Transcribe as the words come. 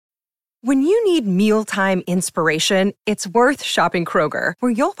When you need mealtime inspiration, it's worth shopping Kroger,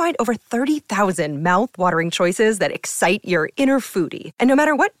 where you'll find over 30,000 mouth-watering choices that excite your inner foodie. And no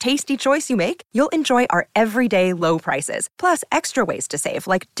matter what tasty choice you make, you'll enjoy our everyday low prices, plus extra ways to save,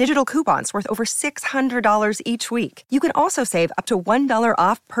 like digital coupons worth over $600 each week. You can also save up to $1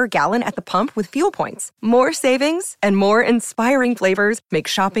 off per gallon at the pump with fuel points. More savings and more inspiring flavors make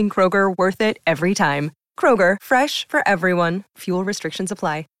shopping Kroger worth it every time. Kroger, fresh for everyone. Fuel restrictions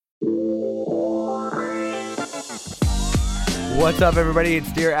apply. What's up, everybody? It's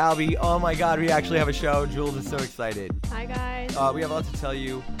Dear Albie. Oh my God, we actually have a show. Jules is so excited. Hi, guys. We have a lot to tell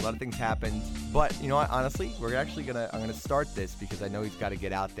you. A lot of things happened, but you know what? Honestly, I'm gonna start this because I know he's got to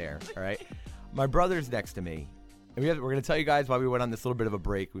get out there. All right. My brother's next to me, and we're gonna tell you guys why we went on this little bit of a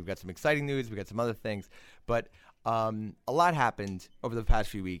break. We've got some exciting news. We got some other things, but a lot happened over the past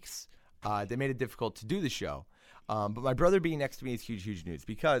few weeks. They made it difficult to do the show, but my brother being next to me is huge, huge news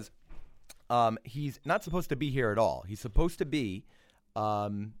because. He's not supposed to be here at all. He's supposed to be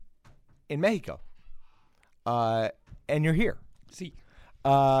in Mexico. And you're here. See.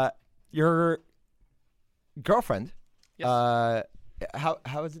 Your girlfriend. Yes.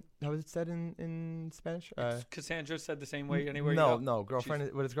 How is it said in Spanish? Cassandra said the same way anywhere no, you go. No,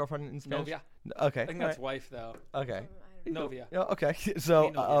 girlfriend. What is girlfriend in Spanish? Novia. Okay. I think that's wife, though. Okay. Novia. Yeah, okay.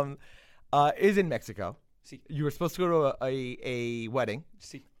 So, is in Mexico. See. You were supposed to go to a wedding.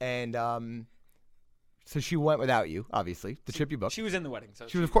 See. And so she went without you, obviously. The trip you booked. She was in the wedding. So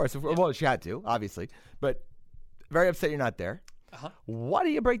she was, of course. Yeah. Well, she had to, obviously. But very upset you're not there. Uh-huh. Why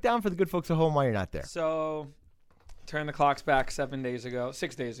do you break down for the good folks at home why you're not there? So, turn the clocks back 6 days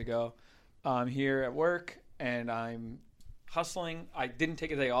ago. I'm here at work, and I'm hustling. I didn't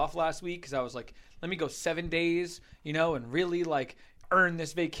take a day off last week because I was like, let me go 7 days, and really, earn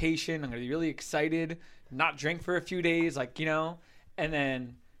this vacation. I'm going to be really excited, not drink for a few days, and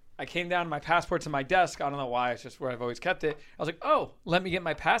then I came down, my passport's in my desk. I don't know why. It's just where I've always kept it. I was like, oh, let me get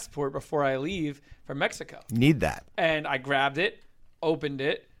my passport before I leave for Mexico. Need that. And I grabbed it, opened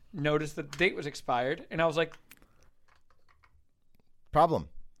it, noticed the date was expired, and I was like, problem.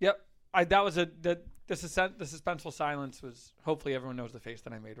 Yep. That was the suspenseful silence was, hopefully everyone knows the face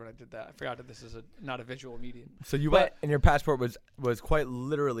that I made when I did that. I forgot that this is not a visual medium. So you went, and your passport was quite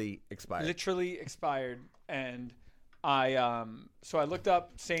literally expired. Literally expired, and so I looked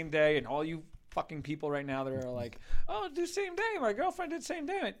up same day, and all you fucking people right now that are like, oh, do same day. My girlfriend did same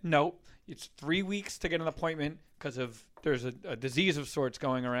day. Nope. It's 3 weeks to get an appointment because there's a disease of sorts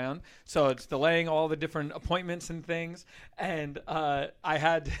going around. So it's delaying all the different appointments and things. And I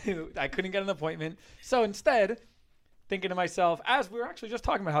couldn't get an appointment. So instead, thinking to myself, as we were actually just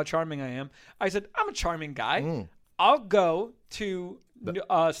talking about how charming I am, I said, I'm a charming guy. I'll go to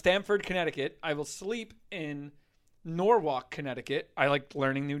Stamford, Connecticut. I will sleep in Norwalk, Connecticut. I like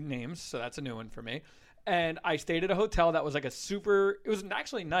learning new names, so that's a new one for me. And I stayed at a hotel that was it was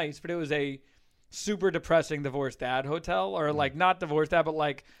actually nice, but it was a super depressing divorced dad hotel, or not divorced dad,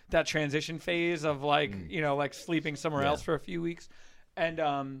 but that transition phase of sleeping somewhere else for a few weeks.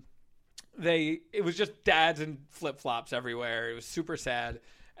 And it was just dads and flip-flops everywhere. It was super sad.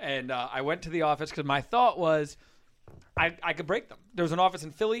 And I went to the office because my thought was, I could break them. There was an office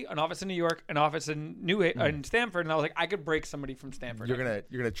in Philly, an office in New York, an office in in Stamford, and I was like, I could break somebody from Stamford. You're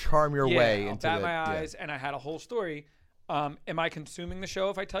gonna charm your way into bat my eyes, and I had a whole story. Am I consuming the show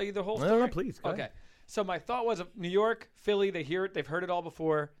if I tell you the whole story? No, please. Go ahead. So my thought was, New York, Philly, they hear it, they've heard it all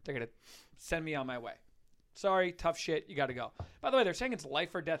before. They're gonna send me on my way. Sorry, tough shit. You got to go. By the way, they're saying it's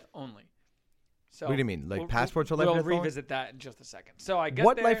life or death only. So what do you mean? Passports are life or death? We'll revisit that in just a second. So I get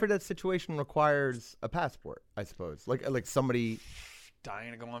what there, life or death situation requires a passport? I suppose, like somebody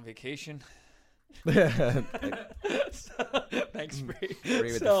dying to go on vacation. Thanks, Bree.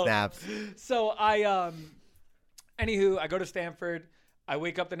 With the snaps. So anywho, I go to Stamford. I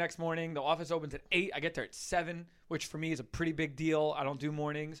wake up the next morning. The office opens at 8. I get there at 7, which for me is a pretty big deal. I don't do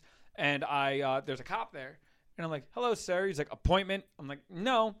mornings. And there's a cop there. And I'm like, hello, sir. He's like, appointment? I'm like,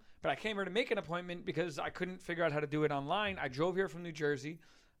 no. But I came here to make an appointment because I couldn't figure out how to do it online. I drove here from New Jersey.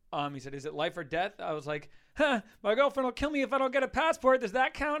 He said, is it life or death? I was like, my girlfriend will kill me if I don't get a passport. Does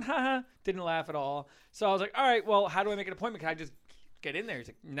that count? Didn't laugh at all. So I was like, all right, well, how do I make an appointment? Can I just get in there? He's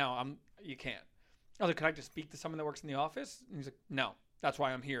like, no, you can't. I was like, can I just speak to someone that works in the office? And he's like, no, that's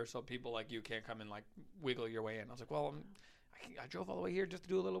why I'm here. So people like you can't come and wiggle your way in. I was like, well, I drove all the way here just to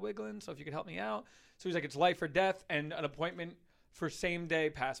do a little wiggling. So if you could help me out. So he's like, it's life or death, and an appointment for same-day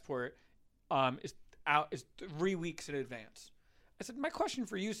passport is 3 weeks in advance. I said, my question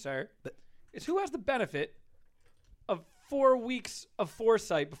for you, sir, is who has the benefit of 4 weeks of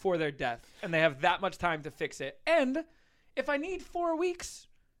foresight before their death, and they have that much time to fix it? And if I need 4 weeks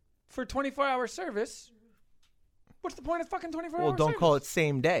for 24-hour service, what's the point of fucking 24 hours? Well, don't call it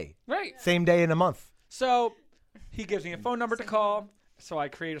same day. Right. Same day in a month. So he gives me a phone number to call. So I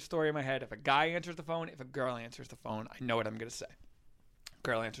create a story in my head. If a guy answers the phone, if a girl answers the phone, I know what I'm going to say.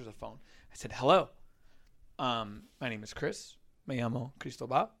 Girl answers the phone. I said, hello. My name is Chris. Me llamo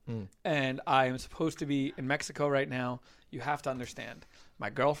Cristobal. And I am supposed to be in Mexico right now. You have to understand. My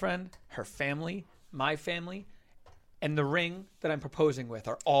girlfriend, her family, my family, and the ring that I'm proposing with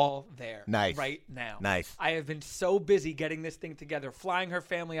are all there right now. Nice. I have been so busy getting this thing together, flying her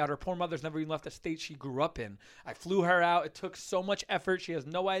family out. Her poor mother's never even left the state she grew up in. I flew her out. It took so much effort. She has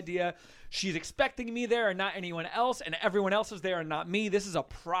no idea. She's expecting me there and not anyone else, and everyone else is there and not me. This is a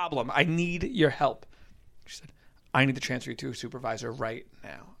problem. I need your help. She said, I need to transfer you to a supervisor right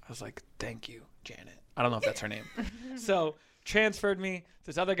now. I was like, thank you, Janet. I don't know if that's her name. So transferred me.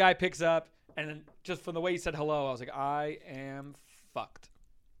 This other guy picks up. And then just from the way he said hello, I was like, I am fucked.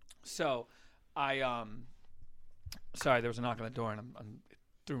 So sorry, there was a knock on the door and it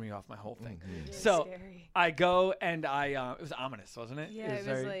threw me off my whole thing. So scary. I go and it was ominous, wasn't it? Yeah, it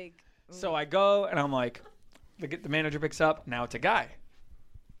was like. So I go and I'm like, the manager picks up. Now it's a guy.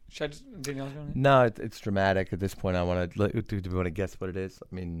 Should I just, Danielle? No, it's dramatic. At this point, I want to. Do we want to guess what it is?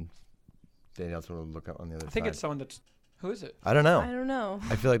 I mean, Danielle's going to look up on the other side. I think it's someone that's. Who is it? I don't know. I don't know.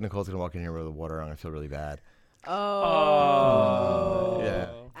 I feel like Nicole's going to walk in here with the water on. I feel really bad. Oh.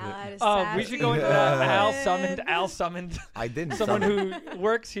 Yeah. We should go into that. Al summoned. I didn't. Someone who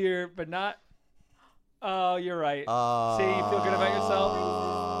works here, but not. Oh, you're right. See, you feel good about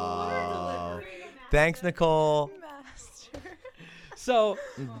yourself. Thanks, Nicole. So,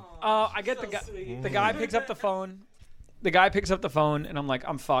 I get the guy picks up the phone. The guy picks up the phone, and I'm like,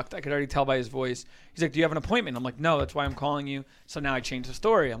 I'm fucked. I could already tell by his voice. He's like, do you have an appointment? I'm like, no, that's why I'm calling you. So now I change the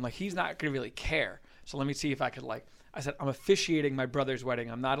story. I'm like, he's not going to really care. So let me see if I could, I said, I'm officiating my brother's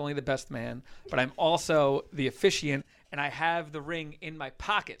wedding. I'm not only the best man, but I'm also the officiant, and I have the ring in my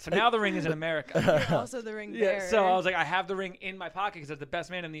pocket. So now the ring is in America. Also the ring bearer. Yeah, so I was like, I have the ring in my pocket because as the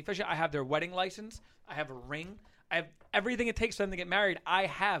best man and the officiant, I have their wedding license. I have a ring. I have everything it takes for them to get married.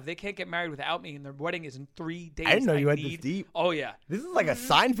 They can't get married without me, and their wedding is in 3 days. I didn't know you went this deep. Oh, yeah. This is like a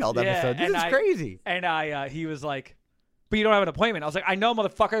Seinfeld episode. This is crazy. And he was like, but you don't have an appointment. I was like, I know,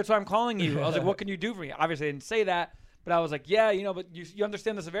 motherfucker. That's why I'm calling you. I was like, what can you do for me? Obviously, I didn't say that, but I was like, yeah, but you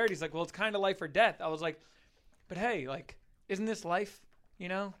understand the severity. He's like, well, it's kind of life or death. I was like, but hey, isn't this life,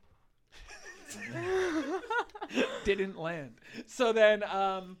 Didn't land. So then,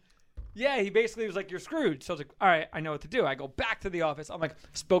 he basically was like, you're screwed. So I was like, all right, I know what to do. I go back to the office. I'm like,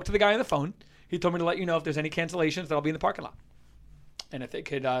 spoke to the guy on the phone. He told me to let you know if there's any cancellations that I'll be in the parking lot. And if they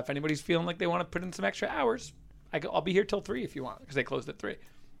could, if anybody's feeling like they want to put in some extra hours, I'll be here till 3 if you want, because they closed at 3.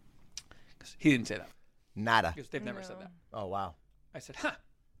 Because he didn't say that. Nada. Because they've never said that. Oh, wow. I said,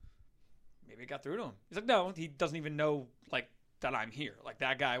 maybe it got through to him. He's like, no, he doesn't even know, that I'm here.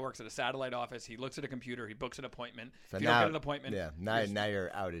 That guy works at a satellite office. He looks at a computer. He books an appointment. So if you don't get an appointment. Yeah, now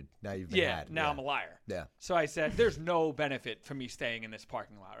you're outed. Now you've been had. Now I'm a liar. Yeah. So I said, there's no benefit for me staying in this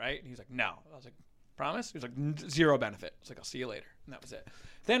parking lot, right? And he's like, no. I was like, promise? He was like, zero benefit. I was like, I'll see you later. And that was it.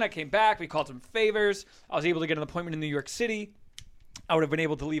 Then I came back. We called some favors. I was able to get an appointment in New York City. I would have been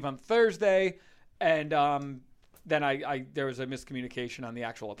able to leave on Thursday. And then there was a miscommunication on the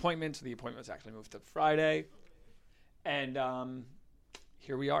actual appointment. So the appointment was actually moved to Friday. And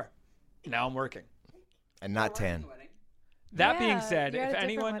here we are. Now I'm working. And not tan. That being said, you're at if a different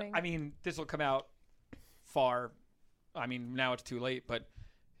anyone, wedding. this will come out far. Now it's too late, but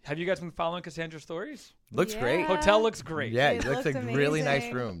have you guys been following Cassandra's stories? Looks great. Yeah. Hotel looks great. Yeah, It it looks looked like a really nice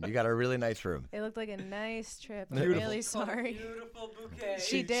amazing. room. You got a really nice room. It looked like a nice trip. I'm Beautiful. really sorry. Beautiful bouquet.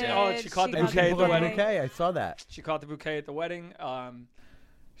 She did. she caught the got bouquet at the wedding. Okay, I saw that. She caught the bouquet at the wedding.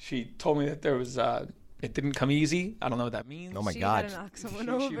 She told me that there was, it didn't come easy. I don't know what that means. Oh my She God. had to knock someone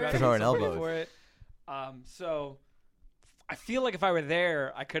She over. rather Put her get in somebody elbows. for it. So I feel like if I were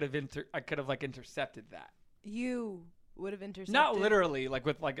there, I could have intercepted that. You would have intercepted. Not literally,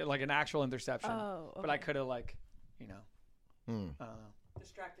 with an actual interception. Oh, But I okay. could have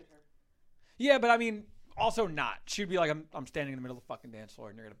Distracted her. Yeah, but also not. She'd be like, I'm standing in the middle of the fucking dance floor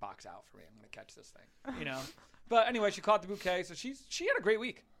and you're gonna box out for me. I'm gonna catch this thing, But anyway, she caught the bouquet, so she had a great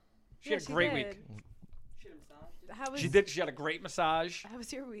week. She had a great week. She had a massage. How was, She did. She had a great massage. How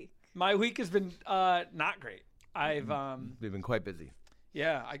was your week? My week has been not great. I've We've been quite busy.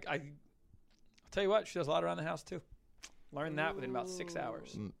 I'll tell you what, she does a lot around the house too. Learned that within about 6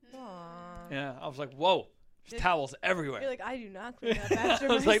 hours. Aw. Yeah, I was like, whoa. There's towels everywhere. You're like, I do not clean up after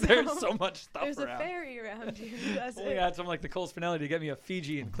I was myself. like, there's so much stuff There's around. a fairy around you. That's Only it. had someone like Nicole Spinelli to get me a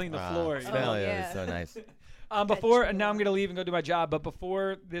Fiji and clean the floor. You know? Spinelli, Oh, that yeah. was so nice. Before, and now I'm going to leave and go do my job. But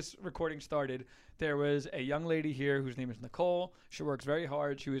before this recording started, there was a young lady here whose name is Nicole. She works very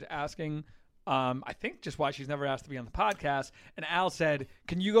hard. She was asking, I think, just why she's never asked to be on the podcast. And Al said,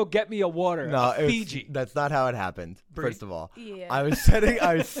 "Can you go get me a water? No, a Fiji." that's not how it happened. Bree. First of all, Yeah. I was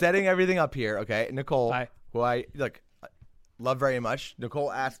setting everything up here. Okay, Nicole, Hi. who I love very much.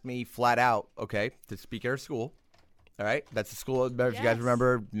 Nicole asked me flat out, okay, to speak at her school. All right, that's the school. If you guys Yes.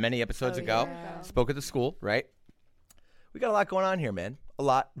 remember, many episodes Oh, ago, yeah. spoke at the school. Right, we got a lot going on here, man. A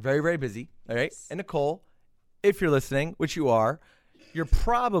lot, very very busy. All right, and Nicole, if you're listening, which you are. You're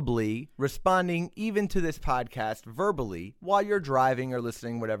probably responding even to this podcast verbally while you're driving or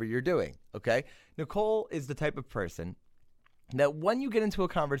listening, whatever you're doing, okay? Nicole is the type of person that when you get into a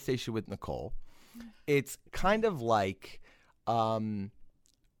conversation with Nicole, it's kind of like I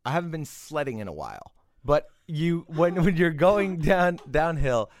haven't been sledding in a while, but when you're going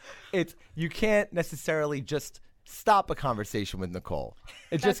downhill, you can't necessarily just stop a conversation with Nicole.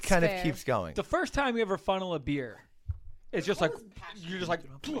 It just That's kind of fair. keeps going. The first time you ever funnel a beer, it's just like you're just like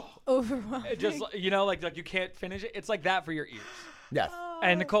Overwhelming. it just like you can't finish it. It's like that for your ears. Yes.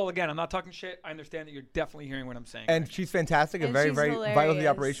 And Nicole, again, I'm not talking shit. I understand that you're definitely hearing what I'm saying. And she's fantastic and And very, she's very vital to the hilarious.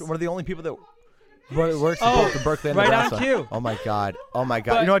 operation. One of the only people that works Oh, at the Berkeley and right on Nebraska. cue. Oh my god! Oh my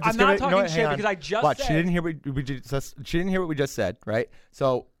god! But You know what? I'm Just not give it. You know talking what? shit Hang on. because I just Watch. She said- didn't hear what we just. She didn't hear what we just said, right?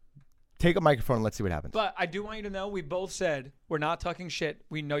 So, take a microphone and let's see what happens. But I do want you to know we both said we're not talking shit.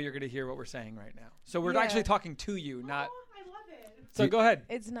 We know you're going to hear what we're saying right now. So we're Yeah. actually talking to you, not. I love it. So go ahead.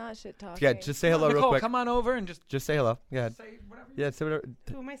 It's not shit talking. Yeah, just say hello real Nicole, quick. come on over and just Just say hello. Yeah. say whatever. Yeah. Say whatever.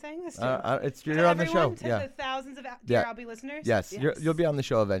 Who am I saying this to? It's To you're on the show. everyone, to Yeah. the thousands of Yeah. dear Albie listeners. Yes. Yes. You'll be on the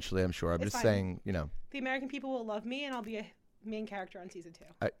show eventually. I'm sure. I'm It's just fine. saying. You know. The American people will love me, and I'll be a main character on season 2.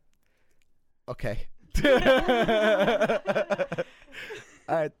 Okay.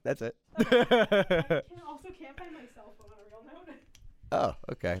 All right. That's it. I also can't find my cell phone on a real note. Oh,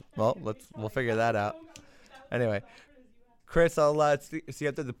 okay. Well, we'll figure that out. Anyway, Chris, I'll see you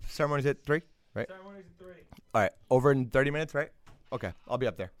after the ceremony's at 3, right? Ceremony's at 3. All right, over in 30 minutes, right? Okay, I'll be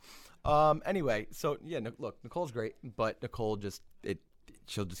up there. Anyway, so yeah, look, Nicole's great, but Nicole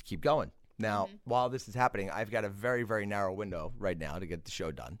she'll just keep going. Now, while this is happening, I've got a very, very narrow window right now to get the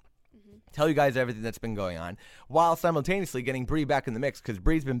show done. Tell you guys everything that's been going on, while simultaneously getting Bree back in the mix, because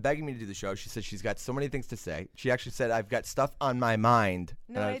Bree's been begging me to do the show. She said she's got so many things to say. She actually said, I've got stuff on my mind.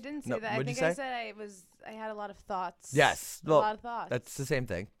 No, And I didn't say no, that. I what'd you think I say? said I had a lot of thoughts. Yes. A Well, lot of thoughts. that's the same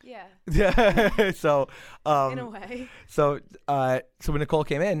thing. Yeah, Yeah. So, in a way. so when Nicole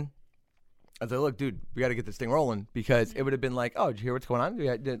came in, I was like, "Look, dude, we got to get this thing rolling," because it would have been like, "Oh, did you hear what's going on?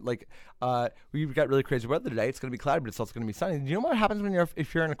 We've got really crazy weather today. It's going to be cloudy, but it's also going to be sunny." Do you know what happens when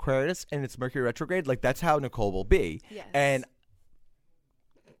if you're in Aquarius and it's Mercury retrograde? Like that's how Nicole will be. Yes. And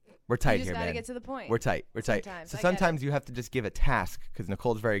we're You tight just here, gotta man. get to the point. We're tight. We're tight. Sometimes. So I get it. sometimes you have to just give a task because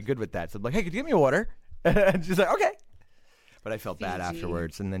Nicole's very good with that. So I'm like, "Hey, could you give me a water?" And she's like, "Okay." But I felt bad Fiji.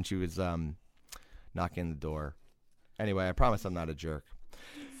 afterwards, and then she was knocking the door. Anyway, I promise I'm not a jerk.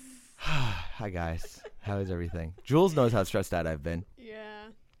 Hi guys, how is everything? Jules knows how stressed out I've been. Yeah.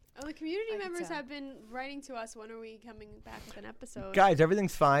 Oh, the community I can members tell. have been writing to us. When are we coming back with an episode? Guys,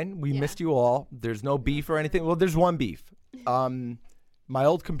 everything's fine. We Yeah. missed you all. There's no beef or anything. Well, there's one beef. My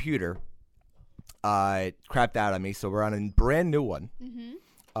old computer crapped out on me, so we're on a brand new one.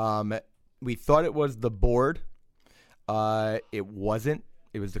 Mm-hmm. We thought it was the board. It wasn't.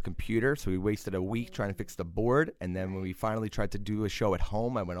 It was the computer, so we wasted a week trying to fix the board. And then when we finally tried to do a show at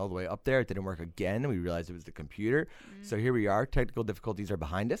home, I went all the way up there. It didn't work again. We realized it was the computer. So here we are. Technical difficulties are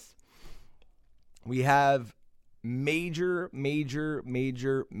behind us. We have major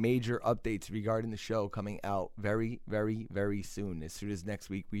updates regarding the show coming out very, very, very soon. As soon as next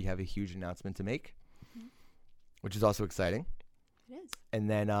week, we have a huge announcement to make, which is also exciting. It is. And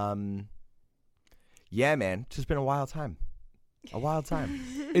then, yeah, man, it's just been a wild time. A wild time.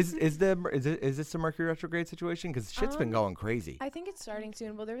 Is this a Mercury retrograde situation? Because shit's been going crazy. I think it's starting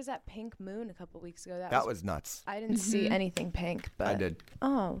soon. Well, there was that pink moon a couple weeks ago. That was nuts. I didn't see anything pink, but I did.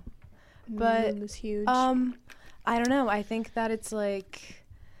 Oh, But but it was huge. I don't know. I think that it's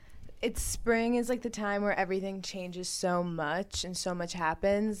spring is like the time where everything changes so much and so much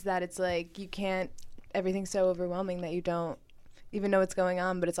happens that it's like everything's so overwhelming that you don't even know what's going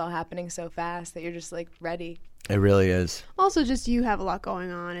on, but it's all happening so fast that you're just like ready. It really is. Also, just you have a lot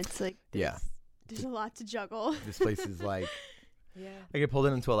going on. It's like Yeah. there's a lot to juggle. This place is like, Yeah. I get pulled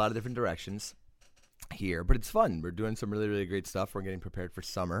into a lot of different directions here, but it's fun. We're doing some really, really great stuff. We're getting prepared for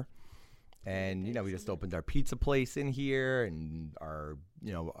summer. And we just opened our pizza place in here, and our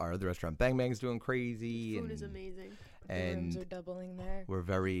other restaurant Bang Bang's doing crazy. Food is amazing. The rooms are And doubling there. we're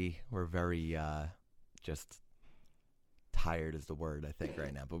very just tired is the word I think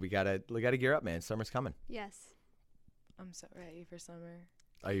right now. But we gotta gear up, man. Summer's coming. Yes. I'm so ready for summer.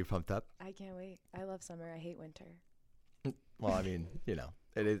 Are you pumped up? I can't wait. I love summer. I hate winter. Well, I mean,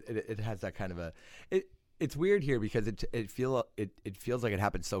 it has that kind of a. It's weird here because it feels like it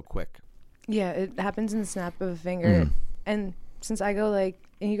happens so quick. Yeah, it happens in the snap of a finger. And since I go and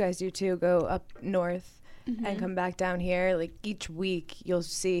you guys do too, go up north and come back down here, like each week you'll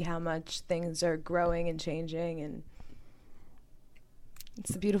see how much things are growing and changing, and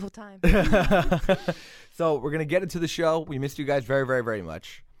it's a beautiful time. So we're gonna get into the show. We missed you guys very, very, very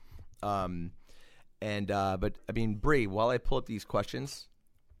much. But I mean, Bree, while I pull up these questions,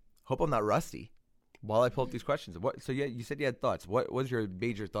 hope I'm not rusty. While I pull up these questions, so yeah, you said you had thoughts. What was your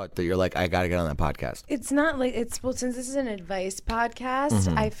major thought that you're like, I gotta get on that podcast? It's not like since this is an advice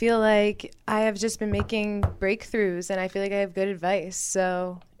podcast, I feel like I have just been making breakthroughs, and I feel like I have good advice.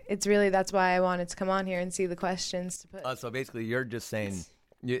 So it's really that's why I wanted to come on here and see the questions to put. So basically, you're just saying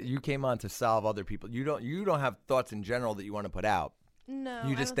you came on to solve other people. You don't have thoughts in general that you want to put out. No,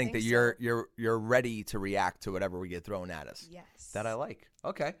 You just I don't think that so. you're ready to react to whatever we get thrown at us. Yes. That I like.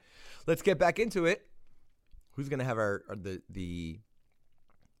 Okay, let's get back into it. Who's gonna have the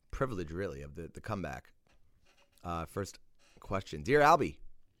privilege really of the comeback? First question, dear Albie,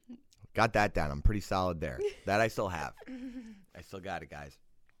 got that down. I'm pretty solid there. That I still have. I still got it, guys.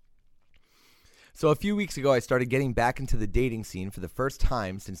 So a few weeks ago, I started getting back into the dating scene for the first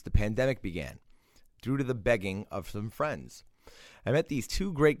time since the pandemic began, due to the begging of some friends. I met these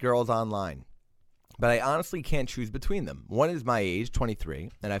two great girls online, but I honestly can't choose between them. One is my age, 23,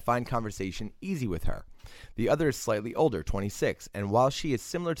 and I find conversation easy with her. The other is slightly older, 26, and while she is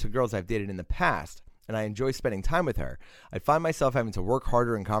similar to girls I've dated in the past, and I enjoy spending time with her, I find myself having to work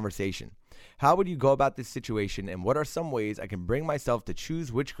harder in conversation. How would you go about this situation, and what are some ways I can bring myself to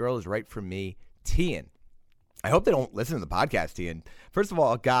choose which girl is right for me? Tian. I hope they don't listen to the podcast, Tian. First of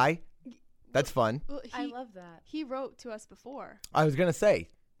all, Guy, that's fun. Well, I love that. He wrote to us before. I was going to say.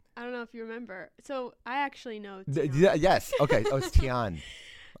 I don't know if you remember. So I actually know. Yes. Okay. Oh, it's Tian.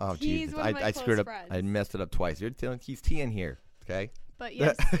 Oh, He's Jesus. one of my I screwed close up. friends. I messed it up twice. He's Tian here. Okay. But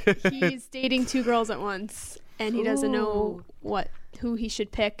yes, he's dating two girls at once, and he doesn't know who he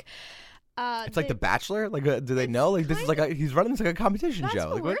should pick. It's like The Bachelor. Like, do they know? Like, this is like he's running this like a competition That's show.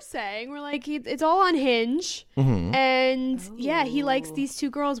 what Like, we're saying. We're like, it's all on Hinge, and yeah, he likes these two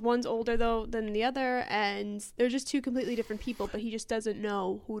girls. One's older though than the other, and they're just two completely different people. But he just doesn't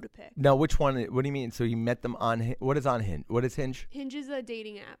know who to pick. Now, which one? What do you mean? So he met them on what is on Hinge? What is Hinge? Hinge is a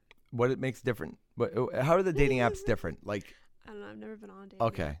dating app. What it makes different? How are the dating apps different? Like, I don't know. I've never been on a dating.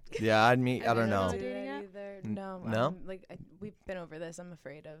 okay, yeah, I don't I've know. never Do dating that app? either. N- No. no? We've been over this. I'm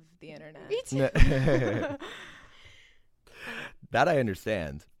afraid of the internet. Me too. That I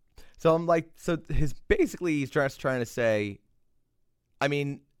understand. So I'm like, he's just trying to say, I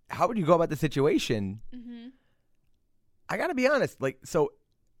mean, how would you go about the situation? Mm-hmm. I got to be honest. No,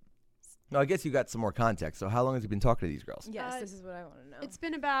 I guess you got some more context. So how long has he been talking to these girls? Yes, this is what I want to know. It's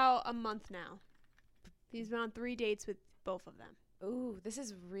been about a month now. He's been on 3 dates with both of them. Ooh, this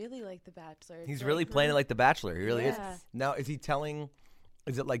is really like The Bachelor. It's He's really playing it like The Bachelor. He really Yeah. is. Now, is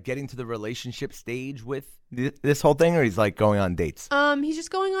it like getting to the relationship stage with this whole thing, or he's like going on dates? He's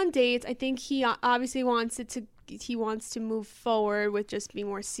just going on dates. I think he obviously wants to move forward with just be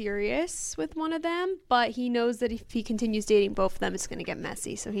more serious with one of them, but he knows that if he continues dating both of them, it's going to get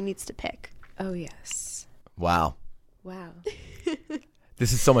messy, so he needs to pick. Oh, yes. Wow. Wow.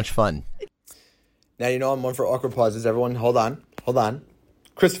 This is so much fun. Now, I'm one for awkward pauses. Everyone, hold on.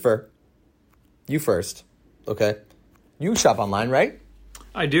 Christopher, you first, okay? You shop online, right?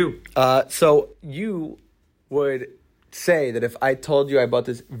 I do. So you would say that if I told you I bought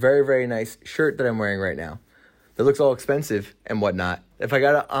this very, very nice shirt that I'm wearing right now, that looks all expensive and whatnot, if I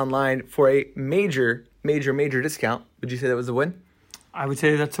got it online for a major, major, major discount, would you say that was a win? I would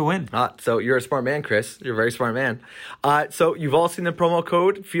say that's a win. So you're a smart man, Chris. You're a very smart man. So you've all seen the promo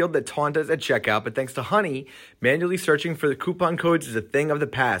code field that taunt us at checkout, but thanks to Honey, manually searching for the coupon codes is a thing of the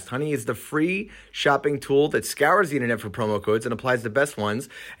past. Honey is the free shopping tool that scours the internet for promo codes and applies the best ones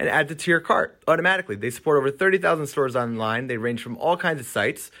and adds it to your cart automatically. They support over 30,000 stores online. They range from all kinds of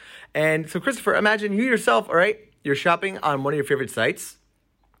sites. And so, Christopher, imagine you yourself, all right, you're shopping on one of your favorite sites.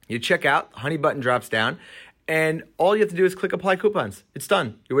 You check out, Honey button drops down, and all you have to do is click apply coupons. It's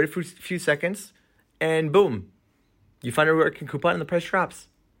done. You wait for a few seconds, and boom. You find a working coupon and the price drops.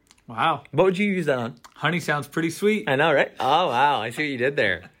 Wow. What would you use that on? Honey sounds pretty sweet. I know, right? Oh, wow. I see what you did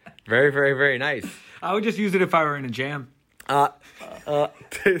there. Very, very, very nice. I would just use it if I were in a jam. So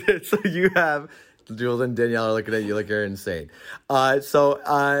you have Jules and Danielle are looking at you like you're insane. The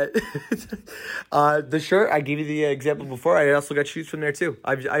shirt, I gave you the example before. I also got shoes from there too.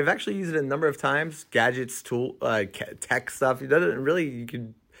 I've actually used it a number of times. Gadgets, tool, tech stuff. You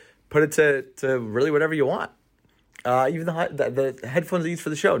could put it to really whatever you want. Even the headphones I use for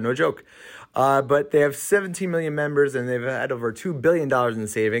the show, no joke. But they have 17 million members and they've had over $2 billion in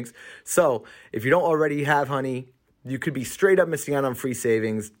savings. So if you don't already have Honey, you could be straight up missing out on free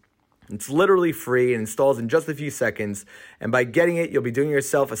savings. It's literally free and installs in just a few seconds. And by getting it, you'll be doing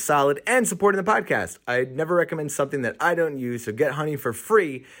yourself a solid and supporting the podcast. I'd never recommend something that I don't use. So get Honey for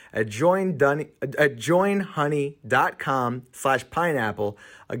free at joinhoney.com/pineapple.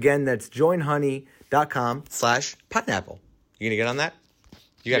 Again, that's joinhoney.com/pineapple. You gonna get on that?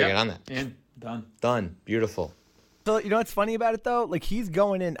 You gotta get on that. And Done. Beautiful. So you know what's funny about it though? Like he's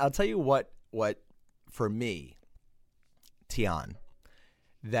going in. I'll tell you what for me, Tian.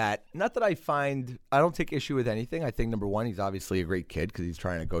 That not that I don't take issue with anything. I think number one, he's obviously a great kid because he's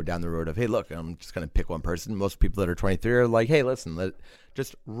trying to go down the road of, hey, look, I'm just going to pick one person. Most people that are 23 are like, hey, listen,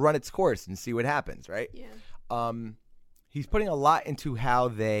 just run its course and see what happens, right? Yeah. He's putting a lot into how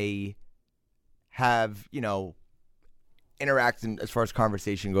they have, interact as far as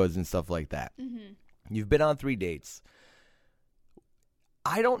conversation goes and stuff like that. Mm-hmm. You've been on 3 dates.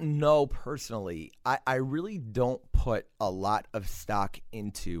 I don't know personally. I really don't put a lot of stock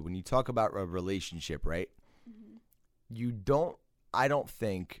into when you talk about a relationship, right? Mm-hmm. I don't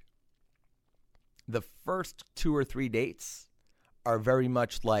think the first 2 or 3 dates are very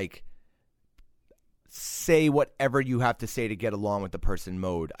much like say whatever you have to say to get along with the person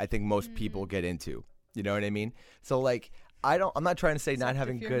mode. I think most people get into. You know what I mean? So like I'm not trying to say not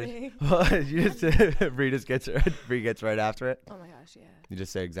having good. You just Bree gets right after it. Oh my gosh, yeah. You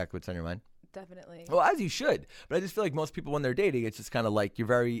just say exactly what's on your mind. Definitely. Well, as you should, but I just feel like most people when they're dating, it's just kind of like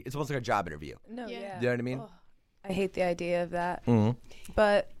it's almost like a job interview. No, yeah. You know what I mean? Oh, I hate the idea of that. Mm-hmm.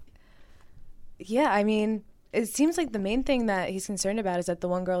 But yeah, I mean, it seems like the main thing that he's concerned about is that the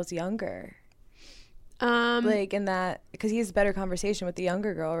one girl's younger. In that, because he has better conversation with the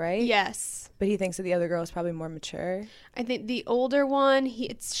younger girl, right? Yes. But he thinks that the other girl is probably more mature. I think the older one,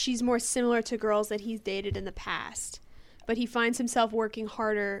 she's more similar to girls that he's dated in the past. But he finds himself working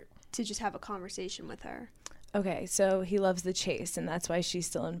harder to just have a conversation with her. Okay, so he loves the chase, and that's why she's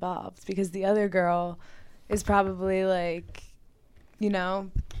still involved. Because the other girl is probably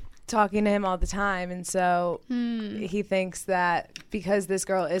talking to him all the time. And so he thinks that because this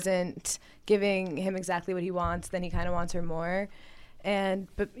girl isn't giving him exactly what he wants, then he kind of wants her more.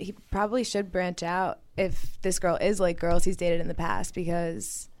 But he probably should branch out if this girl is like girls he's dated in the past,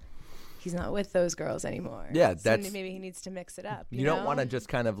 because he's not with those girls anymore. Yeah, so maybe he needs to mix it up. You don't want to just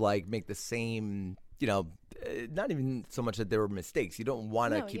kind of like make the same, not even so much that there were mistakes. You don't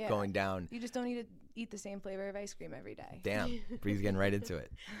want to keep going down. You just don't need to eat the same flavor of ice cream every day. Damn, Bree's getting right into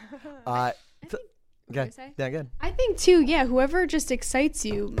it. Good. I think too, whoever just excites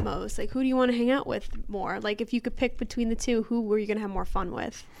you most, like who do you want to hang out with more? Like if you could pick between the two, who were you going to have more fun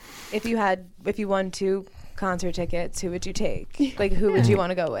with? If you won 2 concert tickets, who would you take? Like who would you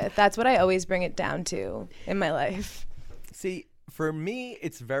want to go with? That's what I always bring it down to in my life. See, for me,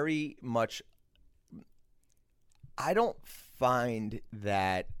 it's very much, I don't find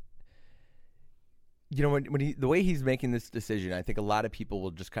that, when the way he's making this decision, I think a lot of people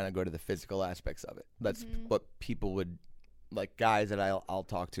will just kind of go to the physical aspects of it. That's what people would, like guys that I'll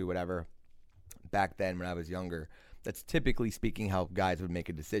talk to, whatever, back then when I was younger. That's typically speaking how guys would make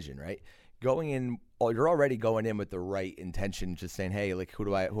a decision, right? Going in, you're already going in with the right intention, just saying, hey, like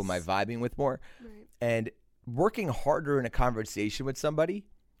who am I vibing with more? Right. And working harder in a conversation with somebody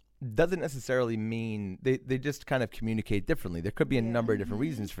doesn't necessarily mean they just kind of communicate differently. There could be a number of different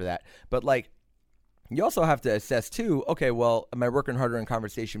reasons for that. But like, you also have to assess too, okay, well, am I working harder in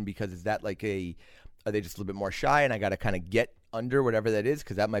conversation because is that like are they just a little bit more shy and I got to kind of get under whatever that is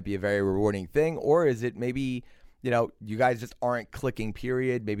because that might be a very rewarding thing? Or is it maybe, you guys just aren't clicking,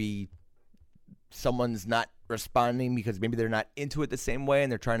 period. Maybe someone's not responding because maybe they're not into it the same way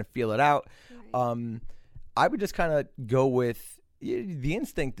and they're trying to feel it out. Right. I would just kind of go with the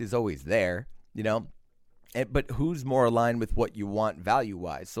instinct is always there, but who's more aligned with what you want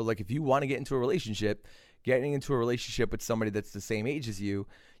value-wise? So, like, if you want to get into a relationship, getting into a relationship with somebody that's the same age as you,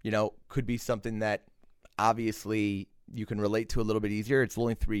 could be something that obviously you can relate to a little bit easier. It's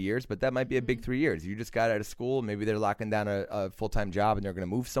only 3 years, but that might be a big 3 years. You just got out of school. Maybe they're locking down a full-time job and they're going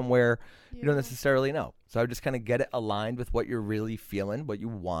to move somewhere. Yeah. You don't necessarily know. So I would just kind of get it aligned with what you're really feeling, what you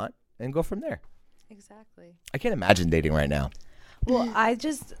want, and go from there. Exactly. I can't imagine dating right now. Well,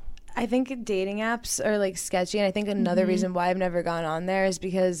 I think dating apps are like sketchy, and I think another reason why I've never gone on there is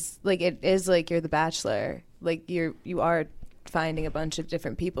because like it is like you're the Bachelor, like you are finding a bunch of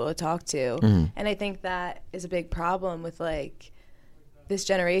different people to talk to, and I think that is a big problem with like this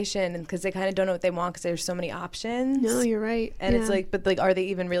generation, and because they kind of don't know what they want because there's so many options. No, you're right. And it's like, but like, are they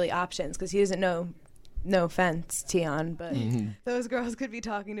even really options? Because he doesn't know. No offense, Tion, but those girls could be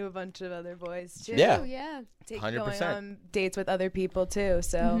talking to a bunch of other boys too. Yeah. Oh, yeah. Going 100%. on dates with other people too.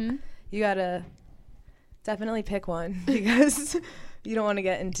 So you gotta definitely pick one because you don't want to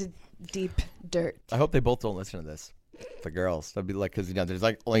get into deep dirt. I hope they both don't listen to this. The girls. That'd be like, because there's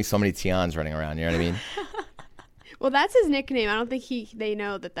like only so many Tions running around. You know what I mean? Well, that's his nickname. I don't think they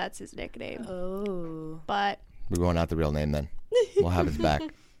know that that's his nickname. Oh. But We're going out the real name then. We'll have his back.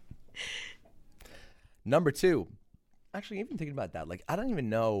 Number 2. Actually, even thinking about that, like I don't even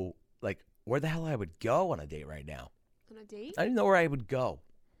know like where the hell I would go on a date right now. on a date, I don't even know where I would go.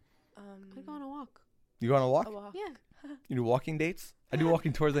 I'd go on a walk. You go on a walk? Yeah. You do walking dates? I do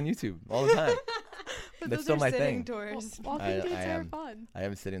walking tours on YouTube all the time. But That's those still are my sitting thing. tours. Walking I dates are am. fun. I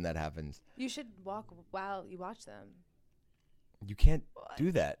am sitting that happens. You should walk while you watch them. You can't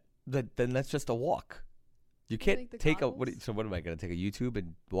do that. Then that's just a walk. You can't like the take goggles? so what am I going to take a YouTube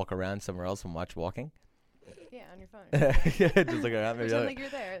and walk around somewhere else and watch walking? Yeah, on your phone. Just look around. Maybe Pretend I'll, like you're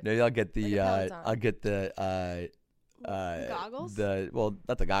there. maybe I'll get the Like a Peloton. I'll get the Goggles?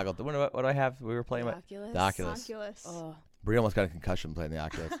 not the goggles. What do I have? We were playing The with Oculus. the Oculus. Oculus. Oh. Brie almost got a concussion playing the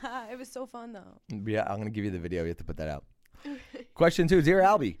Oculus. It was so fun though. Yeah, I'm gonna give you the video. You have to put that out. Question 2, dear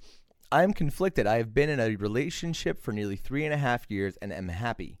Albie, I am conflicted. I have been in a relationship for nearly 3.5 years and am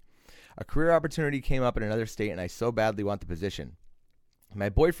happy. A career opportunity came up in another state, and I so badly want the position. My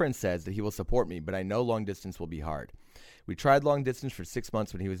boyfriend says that he will support me, but I know long distance will be hard. We tried long distance for 6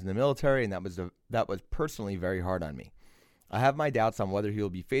 months when he was in the military, and that was personally very hard on me. I have my doubts on whether he will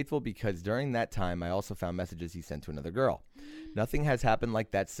be faithful because during that time I also found messages he sent to another girl. Nothing has happened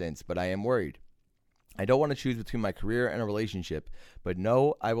like that since, but I am worried. I don't want to choose between my career and a relationship, but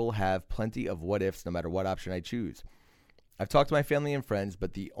know I will have plenty of what ifs no matter what option I choose. I've talked to my family and friends,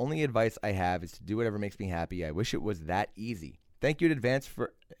 but the only advice I have is to do whatever makes me happy. I wish it was that easy. Thank you in advance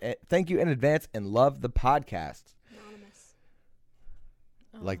and love the podcast. Anonymous.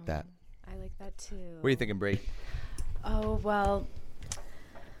 Like that. I like that too. What are you thinking, Bree? Oh, well,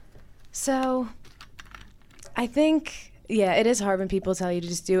 so I think, yeah, it is hard when people tell you to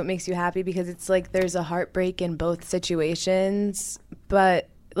just do what makes you happy because it's like there's a heartbreak in both situations. But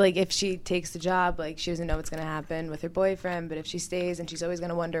like if she takes the job, like she doesn't know what's going to happen with her boyfriend. But if she stays, and she's always going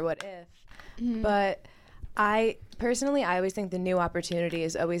to wonder what if. But I always think the new opportunity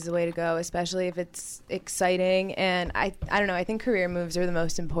is always the way to go, especially if it's exciting. And I don't know, I think career moves are the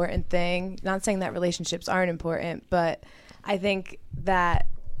most important thing. Not saying that relationships aren't important, but I think that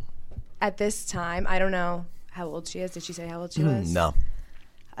at this time, I don't know how old she is. Did she say how old she was? No.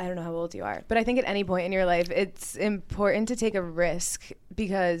 I don't know how old you are, but I think at any point in your life, it's important to take a risk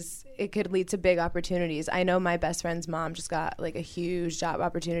because it could lead to big opportunities. I know my best friend's mom just got like a huge job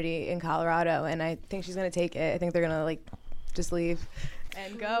opportunity in Colorado, and I think she's going to take it. I think they're going to like just leave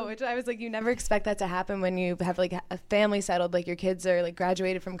and go, which I was like, you never expect that to happen when you have like a family settled, like your kids are like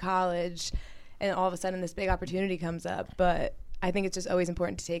graduated from college, and all of a sudden this big opportunity comes up. But I think it's just always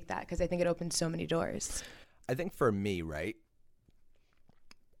important to take that because I think it opens so many doors. I think for me, right,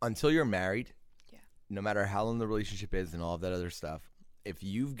 until you're married, no matter how long the relationship is and all of that other stuff, if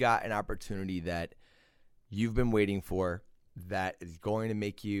you've got an opportunity that you've been waiting for that is going to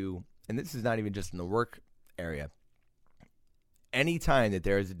make you, and this is not even just in the work area, anytime that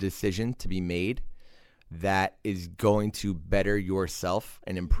there is a decision to be made that is going to better yourself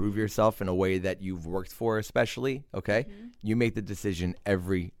and improve yourself in a way that you've worked for, especially, okay, you make the decision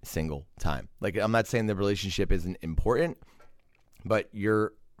every single time. Like, I'm not saying the relationship isn't important, but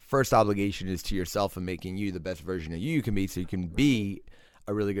your first obligation is to yourself and making you the best version of you can be so you can be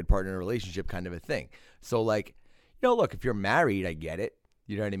a really good partner in a relationship, kind of a thing. So, like, you know, look, if you're married, I get it.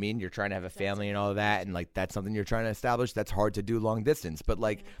 You know what I mean? You're trying to have a family and all of that, and, like, that's something you're trying to establish. That's hard to do long distance. But,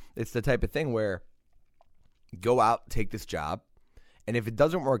 like, it's the type of thing where go out, take this job, and if it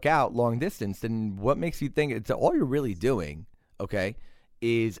doesn't work out long distance, then what makes you think it's all you're really doing, okay,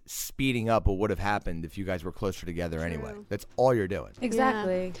 is speeding up what would have happened if you guys were closer together anyway. That's all you're doing.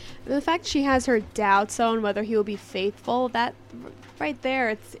 Exactly. The fact she has her doubts on whether he will be faithful, that right there,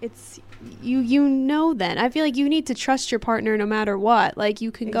 it's you know. Then I feel like you need to trust your partner no matter what. Like,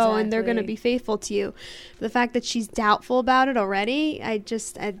 you can go and they're going to be faithful to you. The fact that she's doubtful about it already, I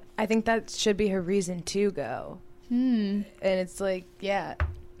think that should be her reason to go. And it's like, yeah,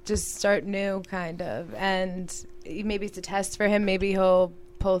 just start new, kind of. And maybe it's a test for him. Maybe he'll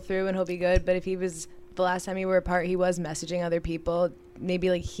pull through and he'll be good. But if he was, the last time you were apart, he was messaging other people. Maybe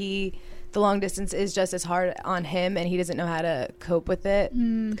like the long distance is just as hard on him, and he doesn't know how to cope with it,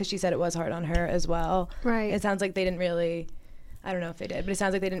 because she said it was hard on her as well. Right. It sounds like they didn't really, I don't know if they did, but it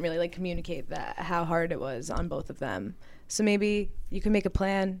sounds like they didn't really like communicate that, how hard it was on both of them. So maybe you can make a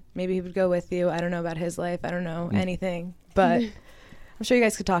plan. Maybe he would go with you. I don't know about his life. I don't know anything, but I'm sure you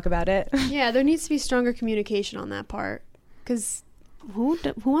guys could talk about it. Yeah, there needs to be stronger communication on that part, because who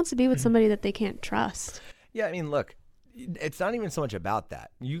wants to be with somebody that they can't trust? Yeah, I mean, look, it's not even so much about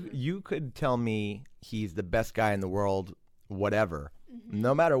that. You could tell me he's the best guy in the world, whatever.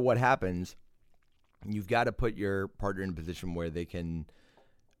 No matter what happens, you've got to put your partner in a position where they can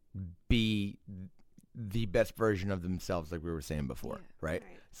be the best version of themselves, like we were saying before, right?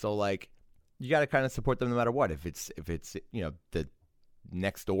 So like, you got to kind of support them no matter what. If it's the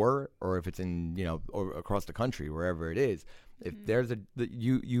next door, or if it's in or across the country, wherever it is. If there's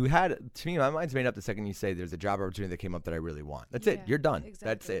you had, to me, my mind's made up the second you say there's a job opportunity that came up that I really want. That's it. You're done. Exactly.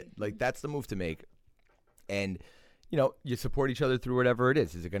 That's it. Like, that's the move to make. And you support each other through whatever it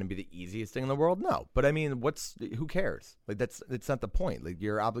is. Is it going to be the easiest thing in the world? No. But I mean, who cares? Like, it's not the point. Like,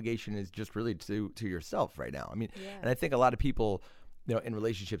 your obligation is just really to yourself right now. I mean, and I think a lot of people, in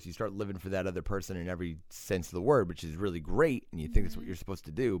relationships, you start living for that other person in every sense of the word, which is really great, and you think that's what you're supposed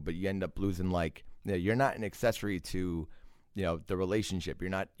to do, but you end up losing, like, you're not an accessory to the relationship. You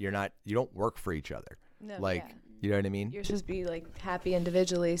don't work for each other. No, you know what I mean? You're supposed to be like happy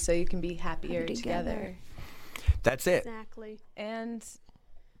individually so you can be happier together. That's it. Exactly. And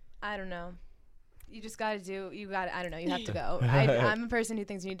I don't know. You just got to I don't know. You have to go. I'm a person who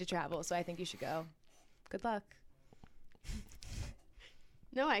thinks you need to travel, so I think you should go. Good luck.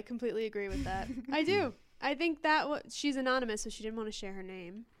 No, I completely agree with that. I do. I think that she's anonymous, so she didn't want to share her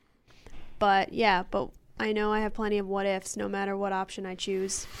name. But I know I have plenty of what ifs no matter what option I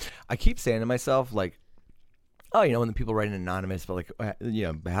choose. I keep saying to myself, like, oh, when the people write an anonymous, but like,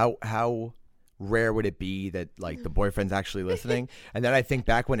 how rare would it be that like the boyfriend's actually listening? And then I think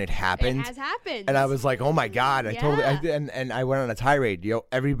back when it happened. It has happened. And I was like, oh my God, I I went on a tirade.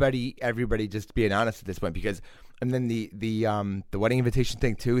 Everybody just being honest at this point, because, and then the wedding invitation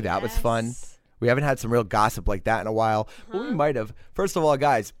thing too, that was fun. We haven't had some real gossip like that in a while. Well, we might have. First of all,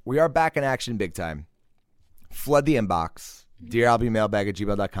 guys, we are back in action big time. Flood the inbox,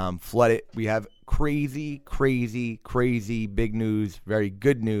 dearalbiemailbag@gmail.com. Flood it. We have crazy, crazy, crazy big news, very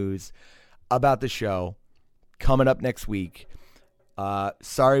good news about the show coming up next week.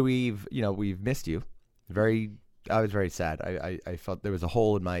 Sorry we've missed you. I was very sad. I felt there was a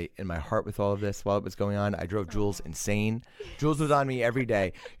hole in my heart with all of this while it was going on. I drove Jules insane. Jules was on me every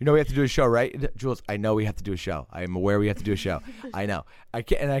day. We have to do a show, right? Jules, I know we have to do a show. I am aware we have to do a show. I know. I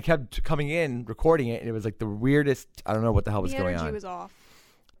kept coming in, recording it, and it was like the weirdest. I don't know what the hell was going on. The energy was off.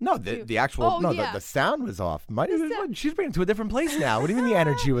 No, the actual the sound was off. She's bringing it to a different place now. What do you mean the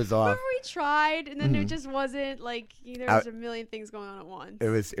energy was off? Remember we tried, and then it just wasn't like there was a million things going on at once.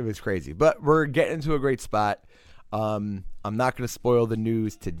 It was crazy, but we're getting into a great spot. I'm not going to spoil the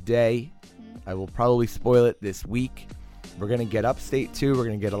news today. I will probably spoil it this week. We're going to get Upstate too. We're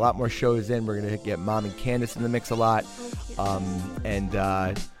going to get a lot more shows in. We're going to get Mom and Candace in the mix a lot. And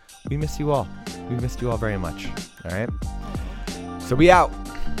we miss you all. We missed you all very much. All right. So we out.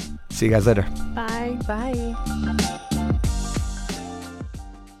 See you guys later. Bye. Bye.